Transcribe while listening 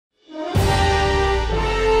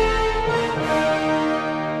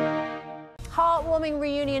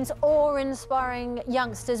Australians awe-inspiring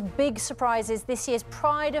youngsters, big surprises. This year's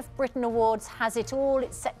Pride of Britain Awards has it all.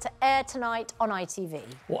 It's set to air tonight on ITV.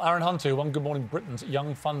 Well, Aaron Hunter, who won Good Morning Britain's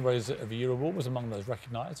Young Fundraiser of the Year award, was among those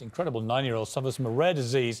recognised. Incredible 9-year-old suffers from a rare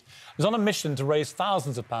disease. He was on a mission to raise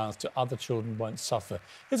thousands of pounds to other children who won't suffer.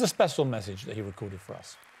 Here's a special message that he recorded for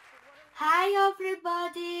us. Hi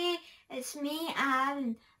everybody, it's me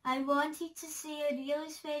Aaron. I wanted to say a really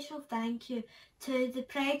special thank you to the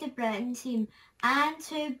Pride of Britain team and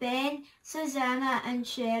to Ben, Susanna and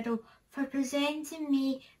Cheryl for presenting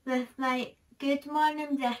me with my Good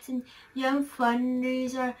Morning Britain Young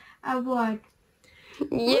Fundraiser Award.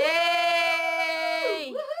 Yay!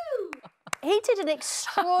 He did an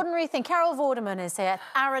extraordinary thing. Carol Vorderman is here.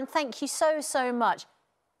 Aaron, thank you so much.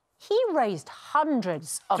 He raised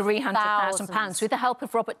hundreds of £300,000 with the help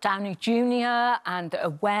of Robert Downey Jr. and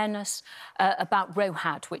awareness about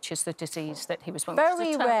ROHAD, which is the disease that he was one.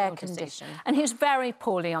 Very rare condition. And he was very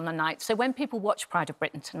poorly on the night. So when people watch Pride of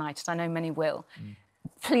Britain tonight, as I know many will,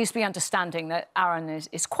 please be understanding that Aaron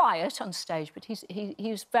is quiet on stage, but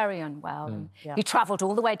he was very unwell. And he travelled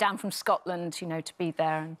all the way down from Scotland, you know, to be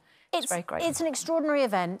there. And it's very great. It's an extraordinary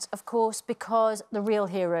event, of course, because the real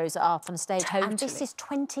heroes are up on stage. Totally. And this is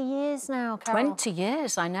 20 years now, Carol. 20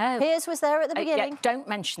 years, I know. Piers was there at the beginning. Yeah, don't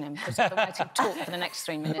mention him, because otherwise he'll talk for the next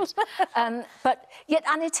 3 minutes. But yet,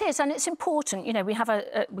 and it is, and it's important, you know,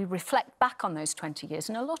 we reflect back on those 20 years,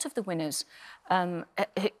 and a lot of the winners,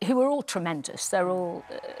 who are all tremendous, they're all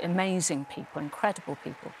amazing people, incredible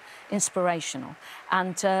people, inspirational,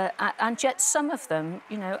 and yet some of them,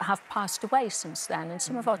 you know, have passed away since then, and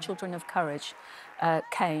some of our children of courage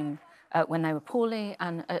came when they were poorly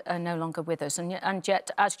and are no longer with us. And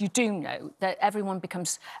yet, as you do know, that everyone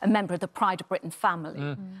becomes a member of the Pride of Britain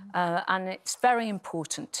family, and it's very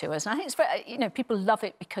important to us. And I think it's very, you know, people love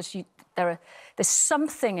it because there's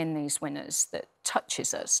something in these winners that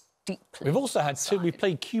touches us deeply. We've also had two. We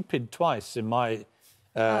played Cupid twice in my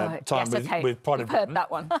time with Pride of Britain. Heard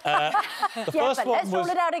that one. The first one let's roll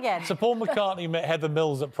it out again. So Paul McCartney met Heather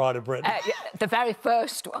Mills at Pride of Britain. The very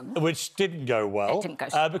first one. Which didn't go well. It didn't go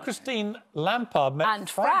so well. But Christine Lampard met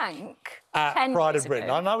Frank at Pride of Britain.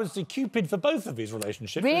 And I was the Cupid for both of these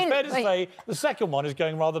relationships. Really? It's fair to say the second one is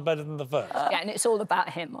going rather better than the first. Yeah, and it's all about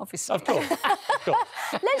him, obviously. Of course.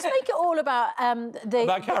 Let's make it all about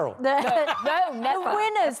About Carol. No, never.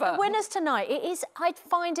 The winners tonight. It is. I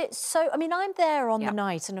find it so. I mean, I'm there on the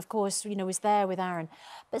night, and of course, you know, was there with Aaron.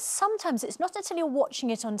 But sometimes it's not until you're watching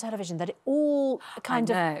it on television that it all kind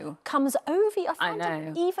of comes over you. I find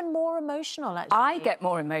it even more emotional. Actually, I get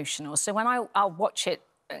more emotional. So when I'll watch it,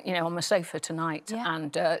 you know, on the sofa tonight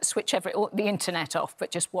and switch the internet off,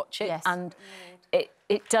 but just watch it, and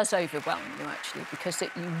it does overwhelm you actually, because you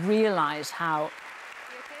realise how,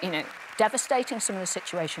 you know, devastating some of the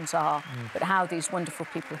situations are, but how these wonderful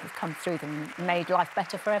people have come through them and made life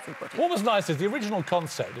better for everybody. What was nice is the original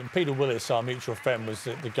concept, and Peter Willis, our mutual friend, was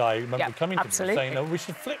the guy who remember coming to me saying, no, we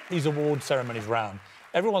should flip these award ceremonies round.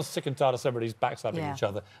 Everyone's sick and tired of celebrities backstabbing each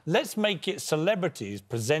other. Let's make it celebrities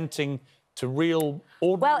presenting to real,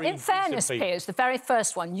 ordinary... Well, in fairness, Piers, the very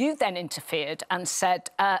first one, you then interfered and said,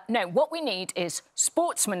 no, what we need is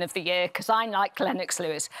Sportsman of the Year, because I like Lennox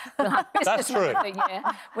Lewis. We'll have Businessman of the Year.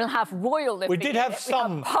 We'll have Royal of the Year. We did have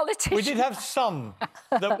some. We did have some.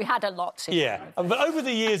 We had a lot. Yeah, but over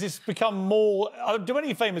the years, it's become more... do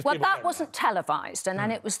any famous people... Well, that wasn't televised, and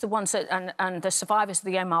then it was the ones that... And the survivors of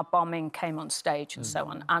the Omar bombing came on stage and so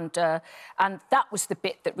on. And that was the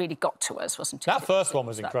bit that really got to us, wasn't it? That first one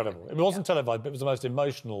was incredible. It wasn't televised, but it was the most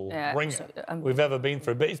emotional ringer we've ever been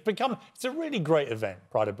through. But it's a really great event,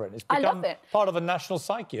 Pride of Britain. It's become part of the national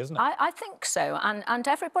psyche, isn't it? I think so. And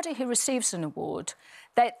everybody who receives an award,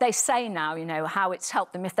 they say now, you know, how it's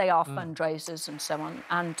helped them if they are fundraisers and so on.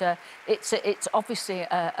 And it's obviously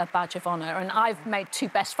a badge of honour. And I've made 2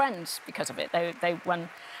 best friends because of it. They won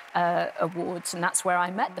awards, and that's where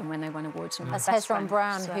I met them, when they won awards. That's Hezron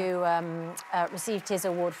Brown, who received his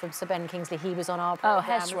award from Sir Ben Kingsley. He was on our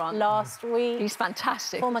programme last week. He's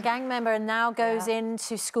fantastic. Former gang member, and now goes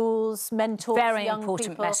into schools, mentors very young important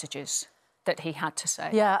people. messages that he had to say.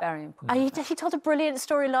 Yeah, very important. And he told a brilliant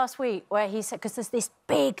story last week where he said, because there's this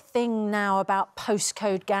big thing now about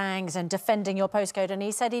postcode gangs and defending your postcode, and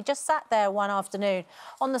he said he just sat there one afternoon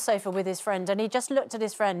on the sofa with his friend, and he just looked at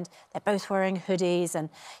his friend. They're both wearing hoodies and,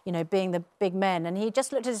 you know, being the big men, and he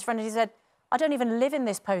just looked at his friend and he said, I don't even live in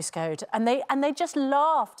this postcode. And they just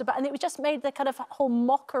laughed about, and it just made the kind of whole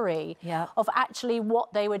mockery of actually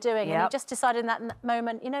what they were doing. And he just decided in that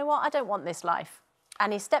moment, you know what, I don't want this life.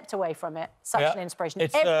 and he stepped away from it. Such an inspiration.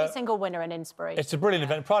 Every single winner an inspiration. It's a brilliant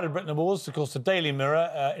event. Pride of Britain Awards, of course, the Daily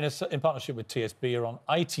Mirror, in partnership with TSB, are on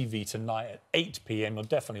ITV tonight at 8 p.m. You'll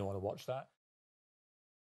definitely want to watch that.